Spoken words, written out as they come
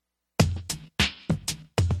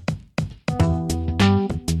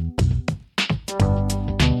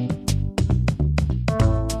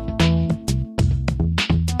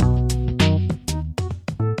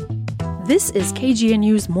This is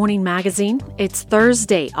KGNU's Morning Magazine. It's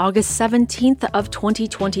Thursday, August 17th of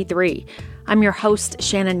 2023. I'm your host,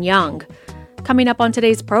 Shannon Young. Coming up on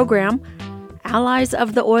today's program, allies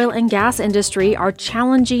of the oil and gas industry are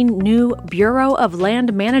challenging new Bureau of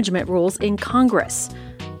Land Management rules in Congress.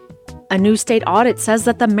 A new state audit says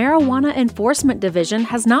that the Marijuana Enforcement Division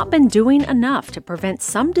has not been doing enough to prevent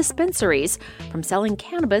some dispensaries from selling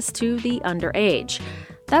cannabis to the underage.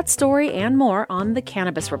 That story and more on the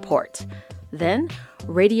Cannabis Report. Then,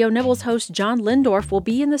 Radio Nibbles host John Lindorf will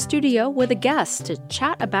be in the studio with a guest to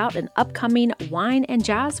chat about an upcoming wine and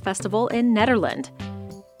jazz festival in Nederland.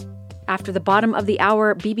 After the bottom of the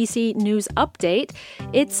hour BBC News update,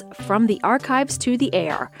 it's From the Archives to the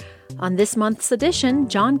Air. On this month's edition,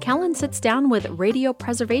 John Kellen sits down with radio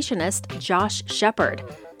preservationist Josh Shepard.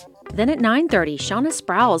 Then at 9:30, Shauna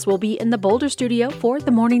Sprouse will be in the Boulder studio for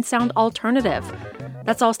the Morning Sound Alternative.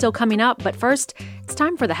 That's all still coming up, but first, it's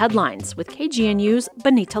time for the headlines with KGNU's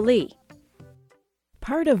Benita Lee.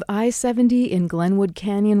 Part of I-70 in Glenwood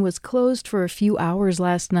Canyon was closed for a few hours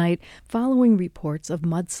last night following reports of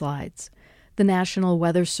mudslides. The National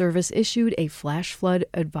Weather Service issued a flash flood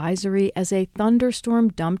advisory as a thunderstorm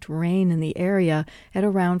dumped rain in the area at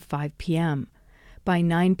around 5 p.m. By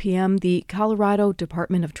 9 p.m., the Colorado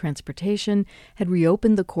Department of Transportation had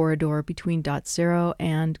reopened the corridor between Dot Zero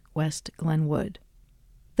and West Glenwood.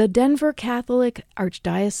 The Denver Catholic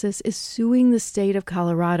Archdiocese is suing the state of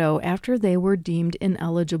Colorado after they were deemed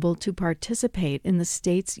ineligible to participate in the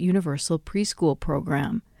state's universal preschool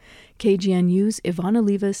program. KGNU's Yvonne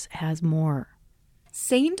Olivas has more.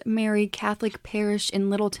 St. Mary Catholic Parish in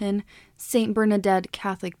Littleton, St. Bernadette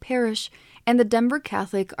Catholic Parish, and the Denver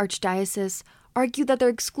Catholic Archdiocese argue that their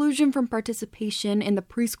exclusion from participation in the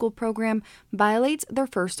preschool program violates their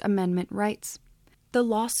First Amendment rights. The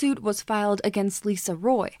lawsuit was filed against Lisa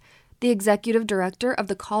Roy, the executive director of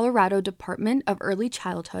the Colorado Department of Early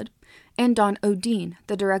Childhood, and Don Odine,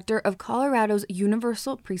 the director of Colorado's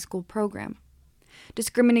Universal Preschool Program.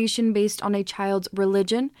 Discrimination based on a child's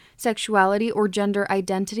religion, sexuality, or gender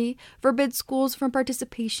identity forbids schools from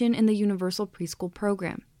participation in the Universal Preschool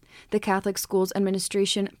Program. The Catholic Schools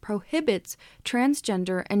Administration prohibits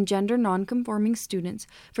transgender and gender nonconforming students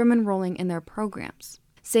from enrolling in their programs.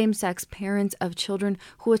 Same-sex parents of children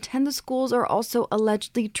who attend the schools are also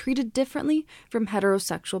allegedly treated differently from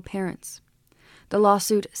heterosexual parents. The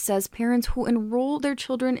lawsuit says parents who enroll their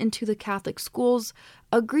children into the Catholic schools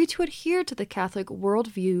agree to adhere to the Catholic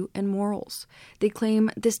worldview and morals. They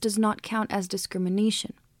claim this does not count as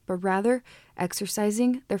discrimination, but rather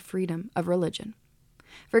exercising their freedom of religion.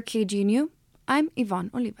 For KGNU, I'm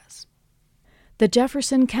Yvonne Olivas. The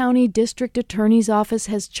Jefferson County District Attorney's Office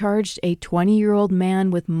has charged a 20-year-old man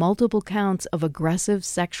with multiple counts of aggressive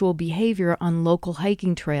sexual behavior on local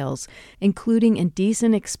hiking trails, including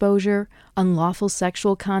indecent exposure, unlawful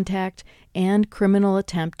sexual contact, and criminal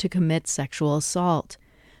attempt to commit sexual assault.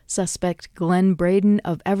 Suspect Glenn Braden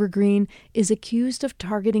of Evergreen is accused of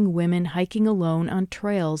targeting women hiking alone on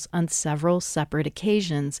trails on several separate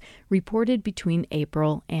occasions, reported between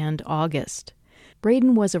April and August.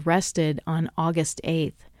 Braden was arrested on August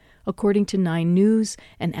 8th. According to 9 News,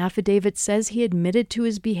 an affidavit says he admitted to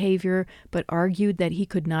his behavior but argued that he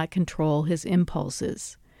could not control his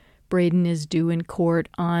impulses. Braden is due in court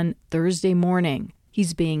on Thursday morning.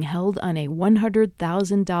 He's being held on a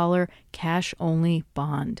 $100,000 cash-only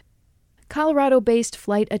bond. Colorado-based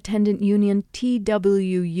flight attendant union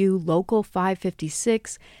TWU Local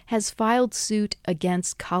 556 has filed suit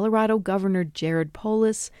against Colorado Governor Jared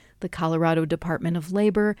Polis, the Colorado Department of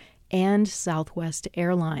Labor, and Southwest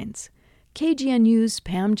Airlines. KGNU's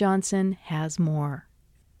Pam Johnson has more.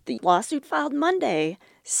 The lawsuit filed Monday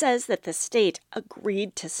says that the state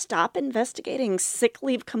agreed to stop investigating sick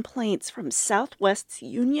leave complaints from Southwest's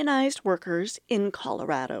unionized workers in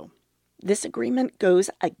Colorado. This agreement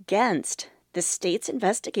goes against the state's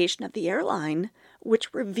investigation of the airline,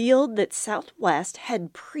 which revealed that Southwest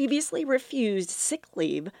had previously refused sick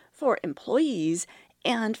leave for employees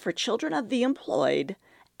and for children of the employed,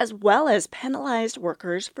 as well as penalized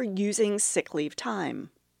workers for using sick leave time.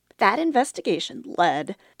 That investigation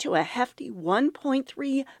led to a hefty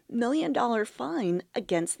 $1.3 million fine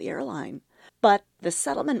against the airline, but the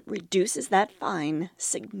settlement reduces that fine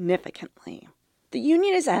significantly. The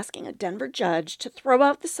union is asking a Denver judge to throw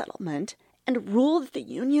out the settlement and rule that the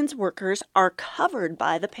union's workers are covered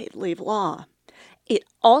by the paid leave law. It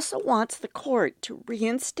also wants the court to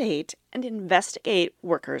reinstate and investigate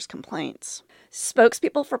workers' complaints.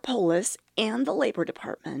 Spokespeople for Polis and the Labor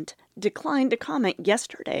Department declined to comment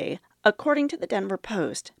yesterday, according to the Denver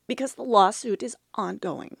Post, because the lawsuit is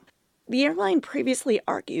ongoing. The airline previously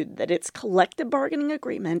argued that its collective bargaining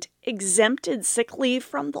agreement exempted sick leave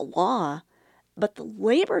from the law, but the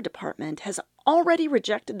Labor Department has already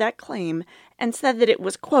rejected that claim and said that it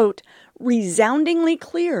was, quote, resoundingly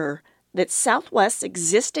clear that Southwest's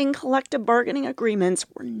existing collective bargaining agreements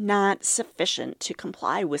were not sufficient to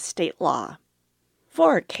comply with state law.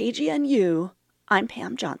 For KGNU, I'm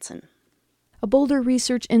Pam Johnson. A Boulder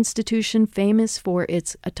research institution famous for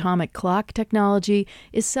its atomic clock technology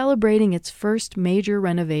is celebrating its first major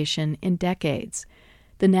renovation in decades.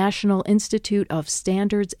 The National Institute of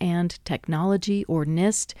Standards and Technology, or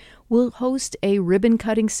NIST, will host a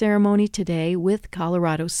ribbon-cutting ceremony today with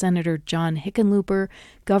Colorado Senator John Hickenlooper,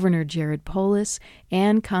 Governor Jared Polis,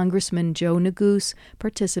 and Congressman Joe Neguse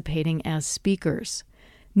participating as speakers.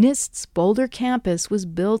 NIST's Boulder campus was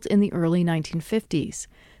built in the early 1950s.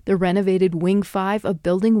 The renovated Wing 5 of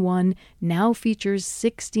Building 1 now features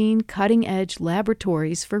 16 cutting-edge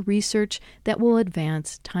laboratories for research that will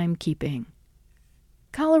advance timekeeping.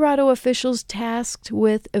 Colorado officials tasked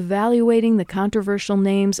with evaluating the controversial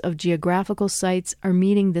names of geographical sites are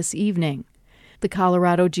meeting this evening. The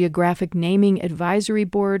Colorado Geographic Naming Advisory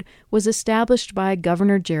Board was established by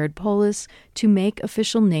Governor Jared Polis to make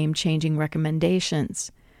official name-changing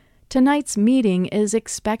recommendations. Tonight's meeting is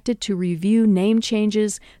expected to review name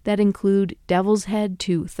changes that include Devil's Head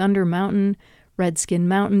to Thunder Mountain, Redskin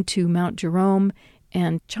Mountain to Mount Jerome,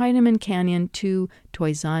 and Chinaman Canyon to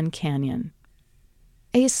Toison Canyon.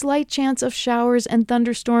 A slight chance of showers and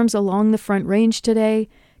thunderstorms along the Front Range today,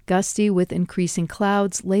 gusty with increasing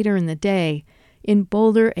clouds later in the day. In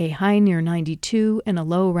Boulder, a high near 92 and a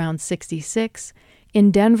low around 66.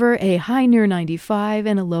 In Denver, a high near 95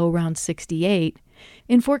 and a low around 68.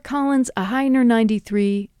 In Fort Collins, a high near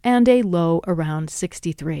 93 and a low around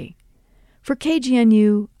 63. For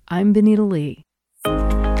KGNU, I'm Benita Lee.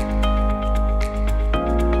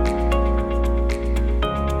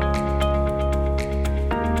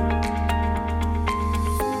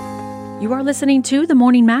 You are listening to The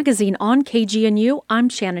Morning Magazine on KGNU. I'm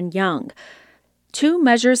Shannon Young. Two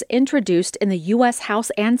measures introduced in the U.S.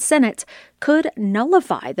 House and Senate could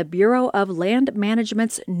nullify the Bureau of Land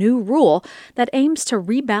Management's new rule that aims to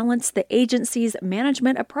rebalance the agency's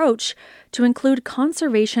management approach to include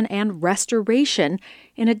conservation and restoration,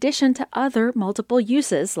 in addition to other multiple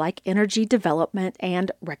uses like energy development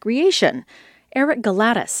and recreation. Eric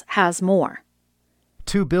Galatis has more.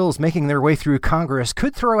 Two bills making their way through Congress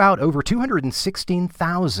could throw out over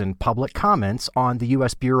 216,000 public comments on the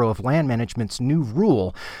U.S. Bureau of Land Management's new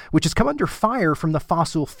rule, which has come under fire from the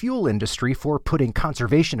fossil fuel industry for putting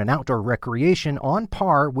conservation and outdoor recreation on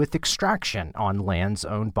par with extraction on lands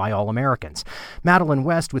owned by all Americans. Madeline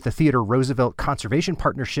West with the Theodore Roosevelt Conservation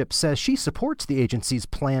Partnership says she supports the agency's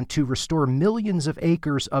plan to restore millions of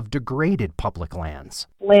acres of degraded public lands.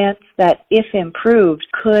 Lands that, if improved,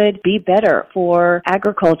 could be better for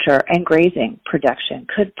agriculture and grazing production,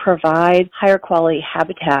 could provide higher quality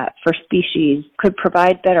habitat for species, could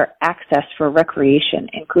provide better access for recreation,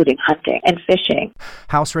 including hunting and fishing.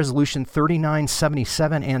 House Resolution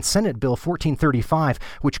 3977 and Senate Bill 1435,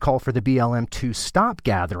 which call for the BLM to stop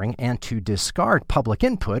gathering and to discard public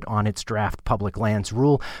input on its draft public lands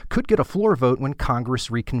rule, could get a floor vote when Congress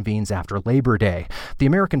reconvenes after Labor Day. The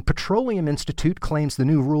American Petroleum Institute claims the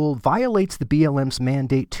new rule violates the BLM's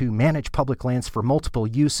mandate to manage public lands for multiple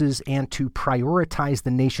uses and to prioritize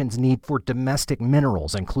the nation's need for domestic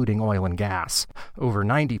minerals, including oil and gas. Over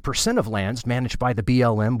 90% of lands managed by the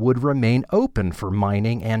BLM would remain open for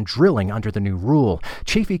mining and drilling under the new rule.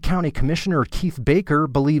 Chaffee County Commissioner Keith Baker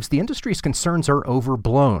believes the industry's concerns are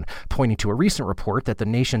overblown, pointing to a recent report that the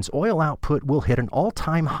nation's oil output will hit an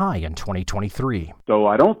all-time high in 2023. So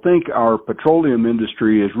I don't think our petroleum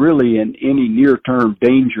industry is really in any near-term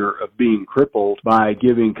danger of being crippled by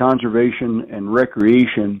giving conservation and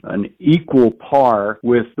recreation an equal par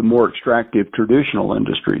with the more extractive traditional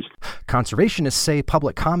industries. Conservationists say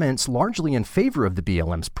public comments largely in favor of the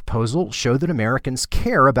BLM's proposal show that Americans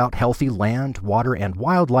care about healthy land, water, and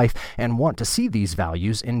wildlife and want to see these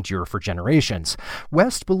values endure for generations.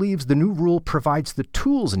 West believes the new rule provides the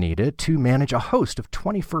tools needed to manage a host of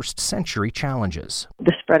 21st century challenges.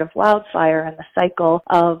 The spread of wildfire and the cycle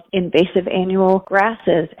of invasive annual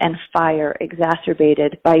grasses and fire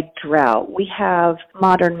exacerbated by drought. We have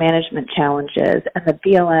modern management challenges, and the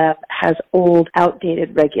BLM has old,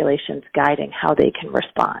 outdated regulations guiding how they can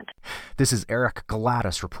respond. This is Eric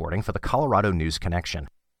Galatis reporting for the Colorado News Connection.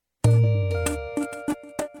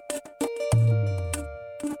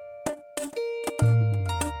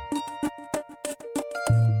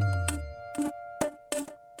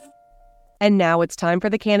 And now it's time for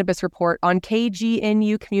the Cannabis Report on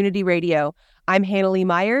KGNU Community Radio. I'm Hannah Lee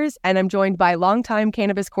Myers, and I'm joined by longtime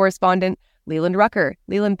cannabis correspondent Leland Rucker.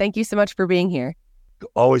 Leland, thank you so much for being here.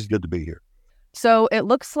 Always good to be here. So it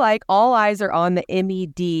looks like all eyes are on the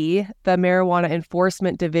MED, the Marijuana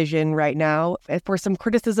Enforcement Division, right now for some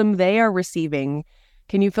criticism they are receiving.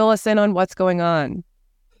 Can you fill us in on what's going on?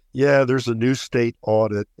 Yeah, there's a new state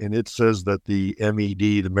audit, and it says that the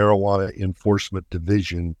MED, the Marijuana Enforcement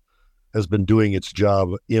Division, has been doing its job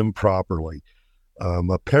improperly.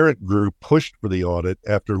 A parent group pushed for the audit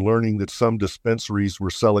after learning that some dispensaries were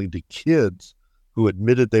selling to kids who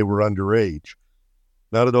admitted they were underage.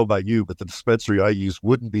 Now, I don't know about you, but the dispensary I use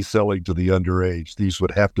wouldn't be selling to the underage. These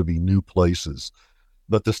would have to be new places.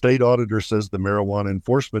 But the state auditor says the Marijuana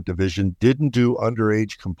Enforcement Division didn't do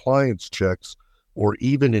underage compliance checks or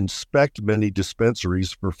even inspect many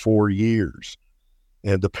dispensaries for 4 years.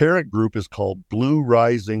 And the parent group is called Blue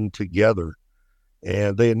Rising Together.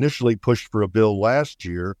 And they initially pushed for a bill last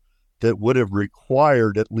year that would have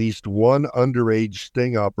required at least one underage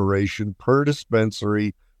sting operation per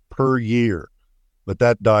dispensary per year. But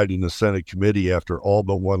that died in the Senate committee after all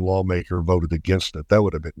but one lawmaker voted against it. That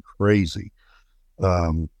would have been crazy.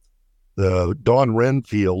 The Dawn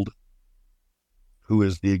Renfield, who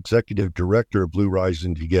is the executive director of Blue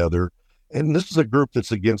Rising Together, and this is a group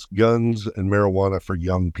that's against guns and marijuana for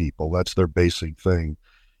young people. That's their basic thing.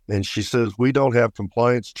 And she says, we don't have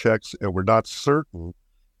compliance checks, and we're not certain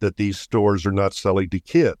that these stores are not selling to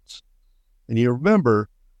kids. And you remember,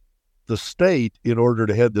 the state, in order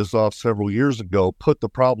to head this off several years ago, put the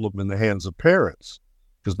problem in the hands of parents,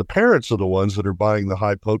 because the parents are the ones that are buying the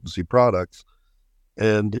high-potency products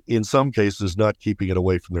and, in some cases, not keeping it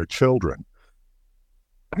away from their children.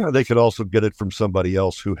 They could also get it from somebody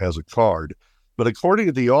else who has a card. But according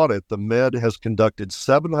to the audit, the Med has conducted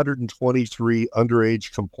 723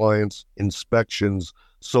 underage compliance inspections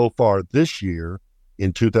so far this year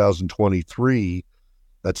in 2023.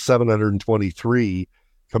 That's 723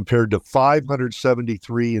 compared to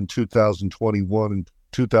 573 in 2021 and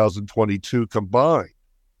 2022 combined.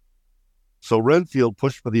 So Renfield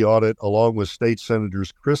pushed for the audit along with state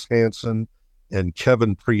senators Chris Hansen and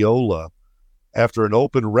Kevin Priola after an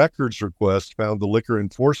open records request found the Liquor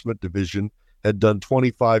Enforcement Division had done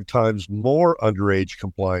 25 times more underage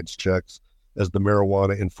compliance checks as the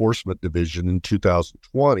Marijuana Enforcement Division in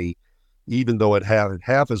 2020, even though it had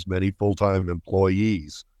half as many full-time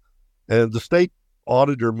employees. And the state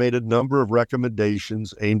auditor made a number of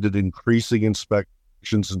recommendations aimed at increasing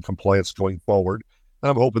inspections and compliance going forward.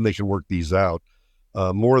 And I'm hoping they can work these out.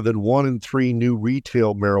 More than 1 in 3 new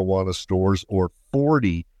retail marijuana stores, or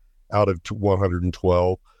 40 out of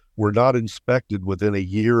 112, were not inspected within a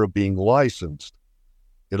year of being licensed.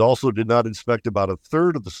 It also did not inspect about a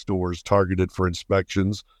third of the stores targeted for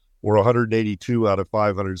inspections, or 182 out of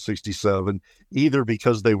 567, either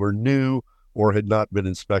because they were new or had not been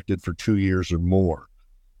inspected for 2 years or more.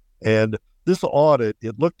 And this audit,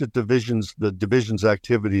 it looked at the division's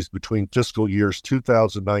activities between fiscal years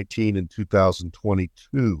 2019 and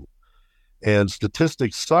 2022. And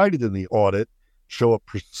statistics cited in the audit show a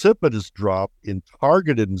precipitous drop in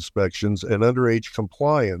targeted inspections and underage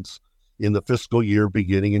compliance in the fiscal year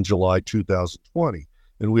beginning in July 2020.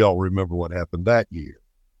 And we all remember what happened that year.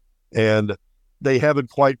 And they haven't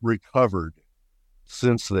quite recovered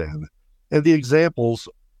since then. And the examples,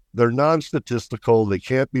 they're non-statistical. They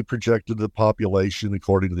can't be projected to the population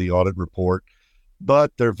according to the audit report,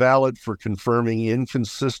 but they're valid for confirming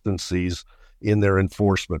inconsistencies in their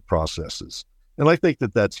enforcement processes. And I think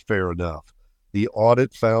that that's fair enough. The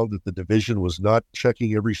audit found that the division was not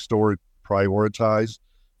checking every store it prioritized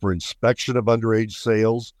for inspection of underage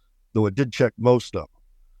sales, though it did check most of them.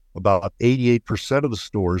 About 88% of the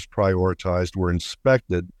stores prioritized were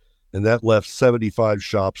inspected, and that left 75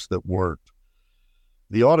 shops that weren't.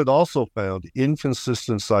 The audit also found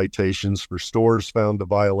inconsistent citations for stores found to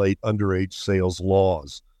violate underage sales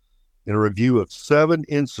laws. In a review of 7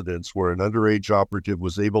 incidents where an underage operative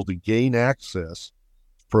was able to gain access to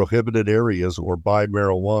prohibited areas or buy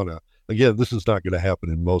marijuana, again, this is not going to happen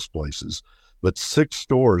in most places, but 6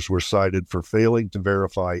 stores were cited for failing to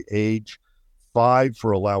verify age, 5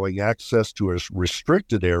 for allowing access to a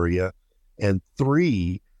restricted area, and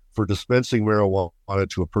 3 for dispensing marijuana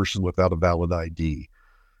to a person without a valid ID.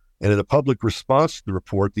 And in a public response to the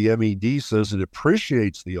report, the MED says it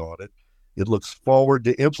appreciates the audit. It looks forward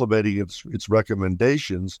to implementing its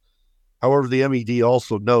recommendations. However, the MED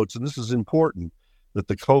also notes, and this is important, that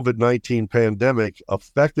the COVID-19 pandemic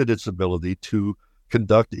affected its ability to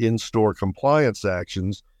conduct in-store compliance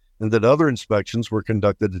actions, and that other inspections were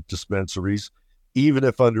conducted at dispensaries, even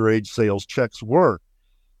if underage sales checks weren't.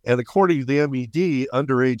 And according to the MED,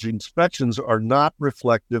 underage inspections are not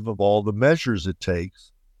reflective of all the measures it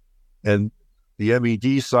takes. And the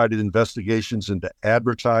MED cited investigations into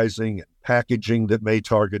advertising and packaging that may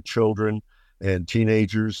target children and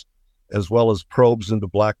teenagers, as well as probes into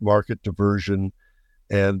black market diversion.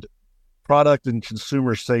 And product and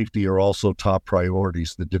consumer safety are also top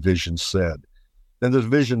priorities, the division said. And the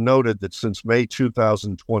division noted that since May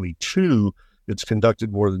 2022, it's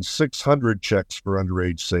conducted more than 600 checks for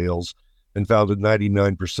underage sales and found a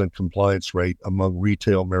 99% compliance rate among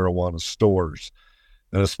retail marijuana stores.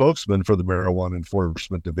 And a spokesman for the Marijuana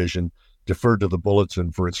Enforcement Division deferred to the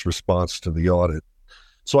bulletin for its response to the audit.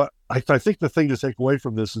 So I think the thing to take away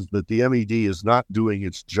from this is that the MED is not doing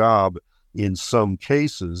its job in some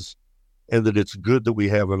cases, and that it's good that we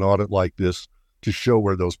have an audit like this to show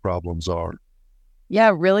where those problems are.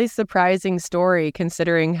 Yeah, really surprising story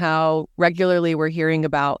considering how regularly we're hearing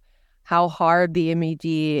about how hard the MED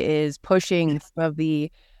is pushing some of the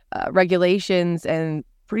regulations and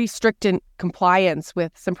pretty strict in compliance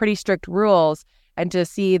with some pretty strict rules. And to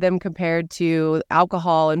see them compared to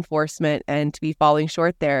alcohol enforcement and to be falling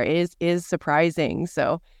short there is surprising.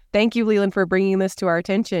 So thank you, Leland, for bringing this to our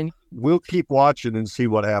attention. We'll keep watching and see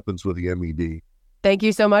what happens with the MED. Thank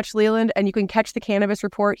you so much, Leland. And you can catch the Cannabis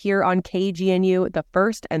Report here on KGNU the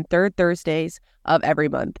first and third Thursdays of every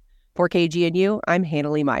month. For KGNU, I'm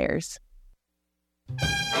Hannah Lee Myers.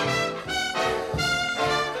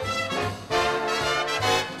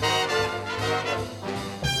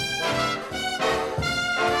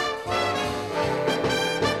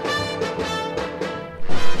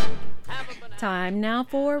 Time now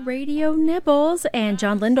for Radio Nibbles, and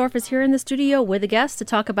John Lindorf is here in the studio with a guest to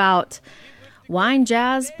talk about wine,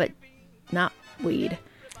 jazz, but not weed.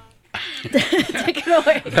 Take it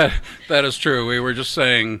away. That is true. We were just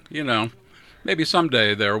saying, maybe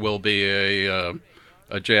someday there will be a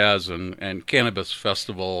jazz and cannabis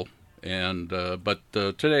festival, but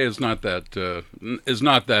today is not that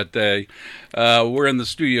day. We're in the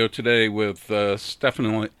studio today with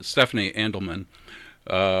Stephanie Andelman.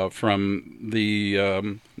 From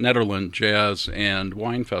the Netherlands Jazz and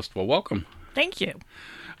Wine Festival. Welcome. Thank you.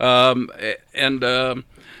 And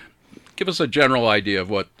give us a general idea of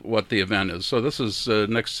what the event is. So this is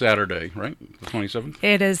next Saturday, right? The 27th?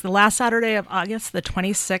 It is the last Saturday of August, the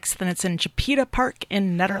 26th, and it's in Chapita Park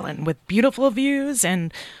in Netherlands with beautiful views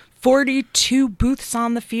and 42 booths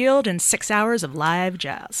on the field and 6 hours of live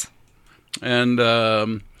jazz. And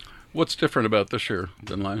what's different about this year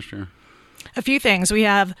than last year? A few things. We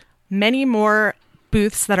have many more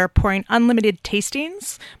booths that are pouring unlimited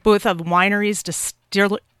tastings, both of wineries,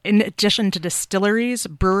 in addition to distilleries,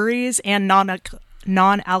 breweries, and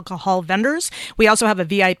non-alcohol vendors. We also have a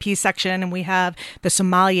VIP section, and we have the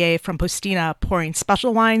sommelier from Postina pouring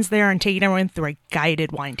special wines there and taking everyone through a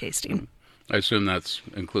guided wine tasting. I assume that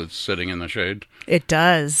includes sitting in the shade. It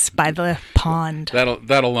does, by the pond.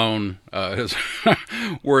 That alone is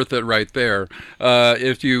worth it right there.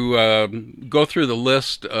 If you go through the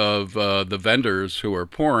list of the vendors who are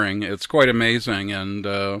pouring, it's quite amazing.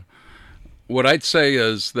 And what I'd say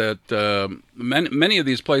is that many of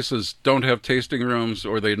these places don't have tasting rooms,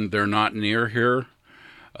 or they're not near here.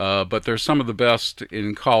 But they're some of the best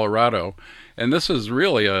in Colorado. And this is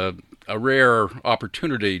really a rare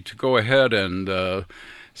opportunity to go ahead and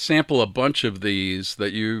sample a bunch of these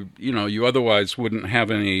that you otherwise wouldn't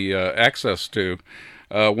have any access to.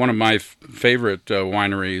 One of my favorite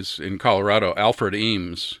wineries in Colorado, Alfred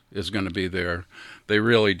Eames, is going to be there. They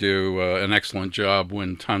really do an excellent job,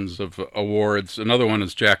 win tons of awards. Another one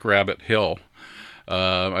is Jack Rabbit Hill.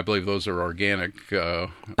 I believe those are organic.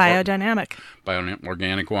 Biodynamic.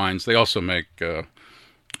 Organic wines. They also make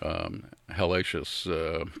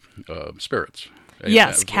hellacious spirits.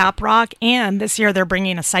 Yes, Caprock, and this year they're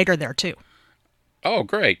bringing a cider there too. Oh,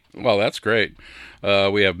 great! Well, that's great.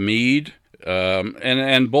 We have mead,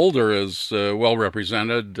 and Boulder is well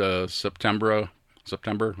represented. September.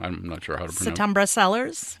 I'm not sure how to pronounce. September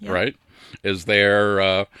Cellars, yeah. Right? Is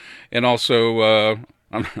there, and also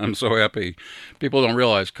I'm so happy. People don't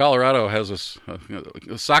realize Colorado has a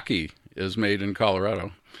sake is made in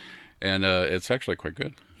Colorado, and it's actually quite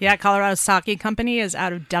good. Yeah, Colorado Sake Company is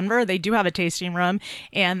out of Denver. They do have a tasting room,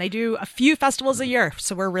 and they do a few festivals a year,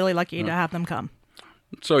 so we're really lucky to have them come.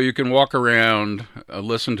 So you can walk around,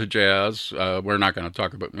 listen to jazz. We're not going to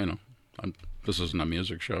talk about, this isn't a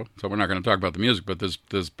music show, so we're not going to talk about the music, but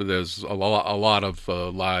there's a lot of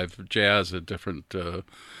live jazz at different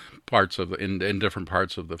parts of in different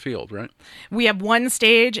parts of the field, right? We have one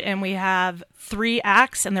stage and we have 3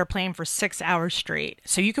 acts, and they're playing for 6 hours straight.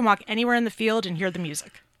 So you can walk anywhere in the field and hear the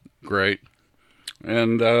music. Great.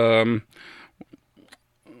 And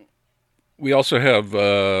we also have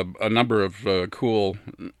a number of cool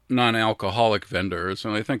non-alcoholic vendors,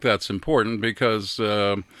 and I think that's important because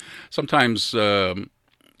sometimes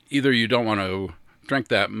either you don't want to drink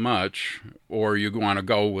that much, or you want to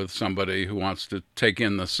go with somebody who wants to take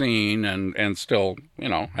in the scene and still,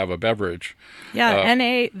 have a beverage.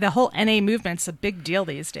 Yeah, the whole NA movement's a big deal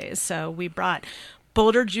these days. So we brought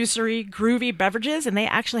Boulder Juicery Groovy Beverages, and they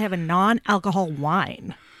actually have a non-alcohol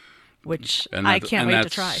wine, which I can't wait to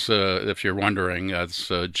try. If you're wondering, that's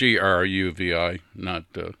GRUVI, not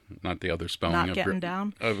the other spelling. Not getting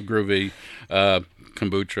down. Of groovy,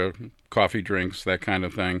 kombucha, coffee drinks, that kind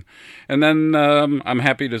of thing. And then I'm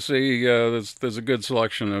happy to see there's a good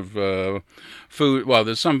selection of food. Well,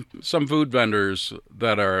 there's some food vendors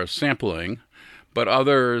that are sampling, but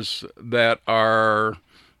others that are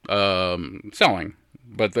selling.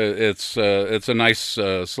 But it's a nice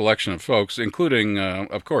selection of folks, including,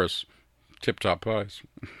 of course, Tip Top Pies.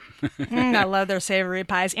 I love their savory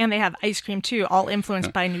pies, and they have ice cream too, all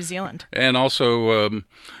influenced by New Zealand. And also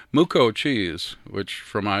Muko cheese, which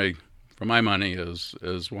for my money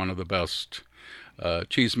is one of the best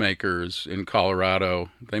cheese makers in Colorado.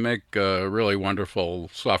 They make really wonderful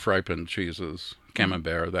soft ripened cheeses,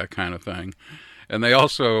 camembert, that kind of thing. And they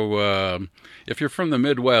also, if you're from the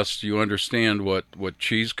Midwest, you understand what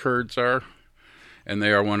cheese curds are, and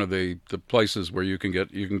they are one of the places where you can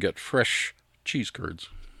get fresh cheese curds.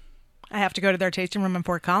 I have to go to their tasting room in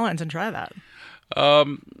Fort Collins and try that.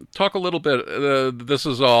 Talk a little bit.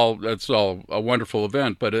 It's all a wonderful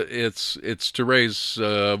event, but it's to raise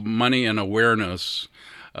money and awareness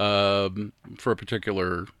for a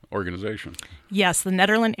particular organization. Yes, the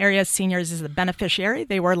Nederland Area Seniors is the beneficiary.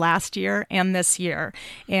 They were last year and this year,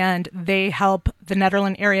 and they help the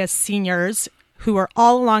Nederland Area Seniors who are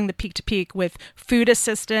all along the Peak to Peak with food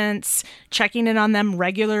assistance, checking in on them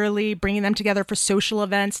regularly, bringing them together for social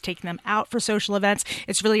events, taking them out for social events.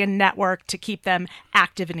 It's really a network to keep them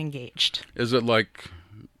active and engaged. Is it like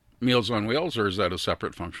Meals on Wheels, or is that a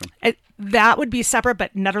separate function? That would be separate,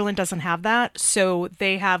 but Nederland doesn't have that. So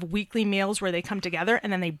they have weekly meals where they come together,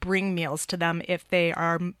 and then they bring meals to them if they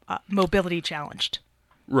are mobility challenged.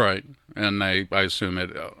 Right. And I assume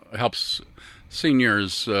it helps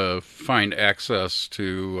seniors find access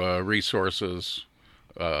to resources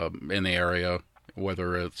in the area,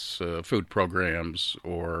 whether it's food programs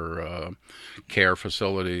or care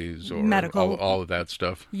facilities or medical, all of that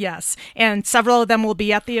stuff. Yes. And several of them will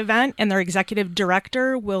be at the event, and their executive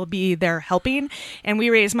director will be there helping. And we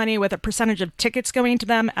raise money with a percentage of tickets going to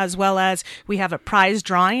them, as well as we have a prize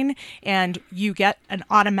drawing, and you get an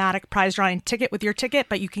automatic prize drawing ticket with your ticket,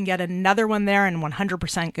 but you can get another one there, and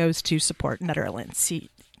 100% goes to support Nederland,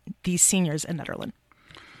 these seniors in Nederland.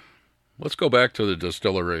 Let's go back to the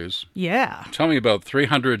distilleries. Yeah. Tell me about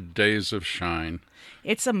 300 Days of Shine.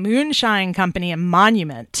 It's a moonshine company in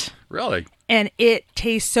Monument. Really? And it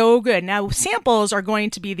tastes so good. Now, samples are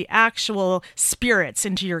going to be the actual spirits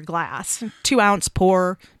into your glass. 2-ounce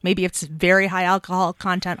pour. Maybe if it's very high alcohol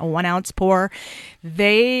content, a 1-ounce pour.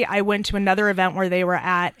 I went to another event where they were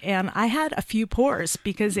at, and I had a few pours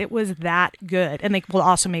because it was that good. And they will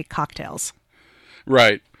also make cocktails.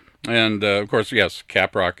 Right. And, of course, yes,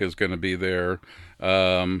 Caprock is going to be there.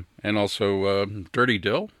 And also Dirty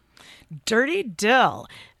Dill. Dirty Dill.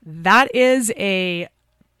 That is a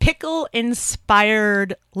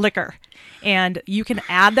pickle-inspired liquor. And you can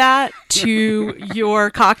add that to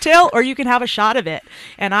your cocktail, or you can have a shot of it.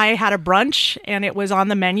 And I had a brunch, and it was on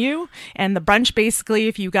the menu. And the brunch, basically,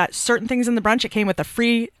 if you got certain things in the brunch, it came with a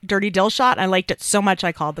free Dirty Dill shot. I liked it so much,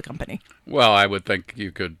 I called the company. Well, I would think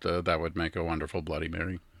you could. That would make a wonderful Bloody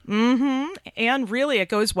Mary. Mm-hmm. And really, it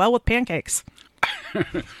goes well with pancakes.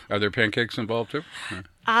 Are there pancakes involved too?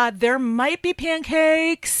 There might be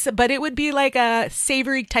pancakes, but it would be like a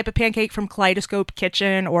savory type of pancake from Kaleidoscope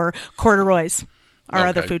Kitchen or Corduroy's, our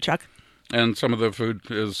other food truck. And some of the food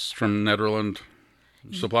is from Nederland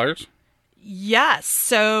suppliers? Yes.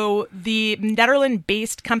 So the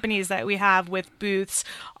Nederland-based companies that we have with booths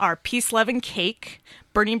are Peace, Love, and Cake,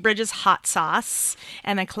 Burning Bridges Hot Sauce,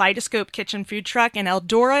 and then Kaleidoscope Kitchen Food Truck. And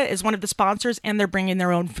Eldora is one of the sponsors, and they're bringing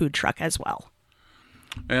their own food truck as well.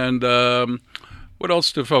 And what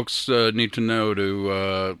else do folks need to know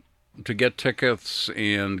to get tickets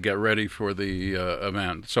and get ready for the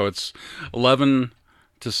event? So it's 11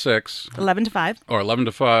 to 6. 11 to 5. Or 11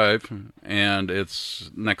 to 5, and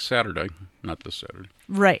it's next Saturday, not this Saturday.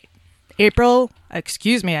 Right.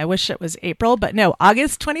 I wish it was April, but no,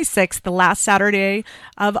 August 26th, the last Saturday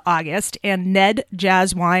of August, and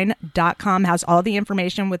nedjazzwine.com has all the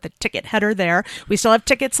information with the ticket header there. We still have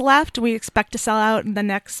tickets left. We expect to sell out in the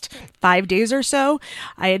next 5 days or so.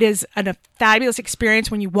 It is a fabulous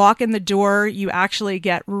experience. When you walk in the door, you actually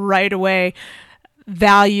get right away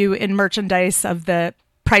value in merchandise of the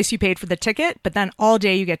price you paid for the ticket, but then all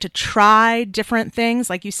day you get to try different things,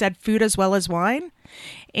 like you said, food as well as wine,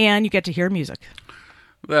 and you get to hear music.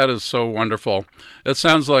 That is so wonderful. It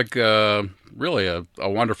sounds like really a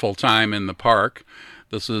wonderful time in the park.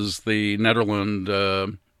 This is the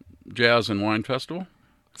Nederland Jazz and Wine Festival.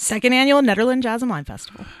 Second annual Nederland Jazz and Wine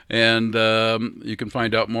Festival. And you can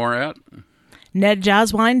find out more at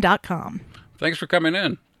nedjazzwine.com. Thanks for coming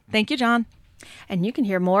in. Thank you, John. And you can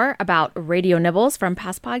hear more about Radio Nibbles from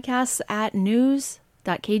past podcasts at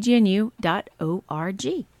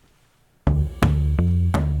news.kgnu.org.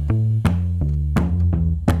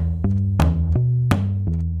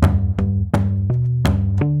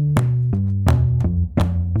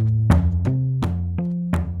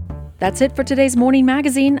 That's it for today's Morning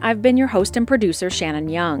Magazine. I've been your host and producer, Shannon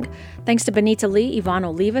Young. Thanks to Benita Lee, Yvonne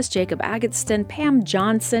Olivas, Jacob Agatston, Pam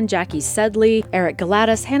Johnson, Jackie Sedley, Eric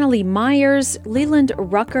Galatis, Hannah Lee Myers, Leland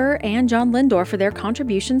Rucker, and John Lindor for their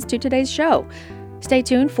contributions to today's show. Stay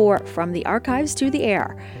tuned for From the Archives to the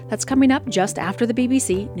Air. That's coming up just after the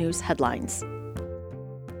BBC News headlines.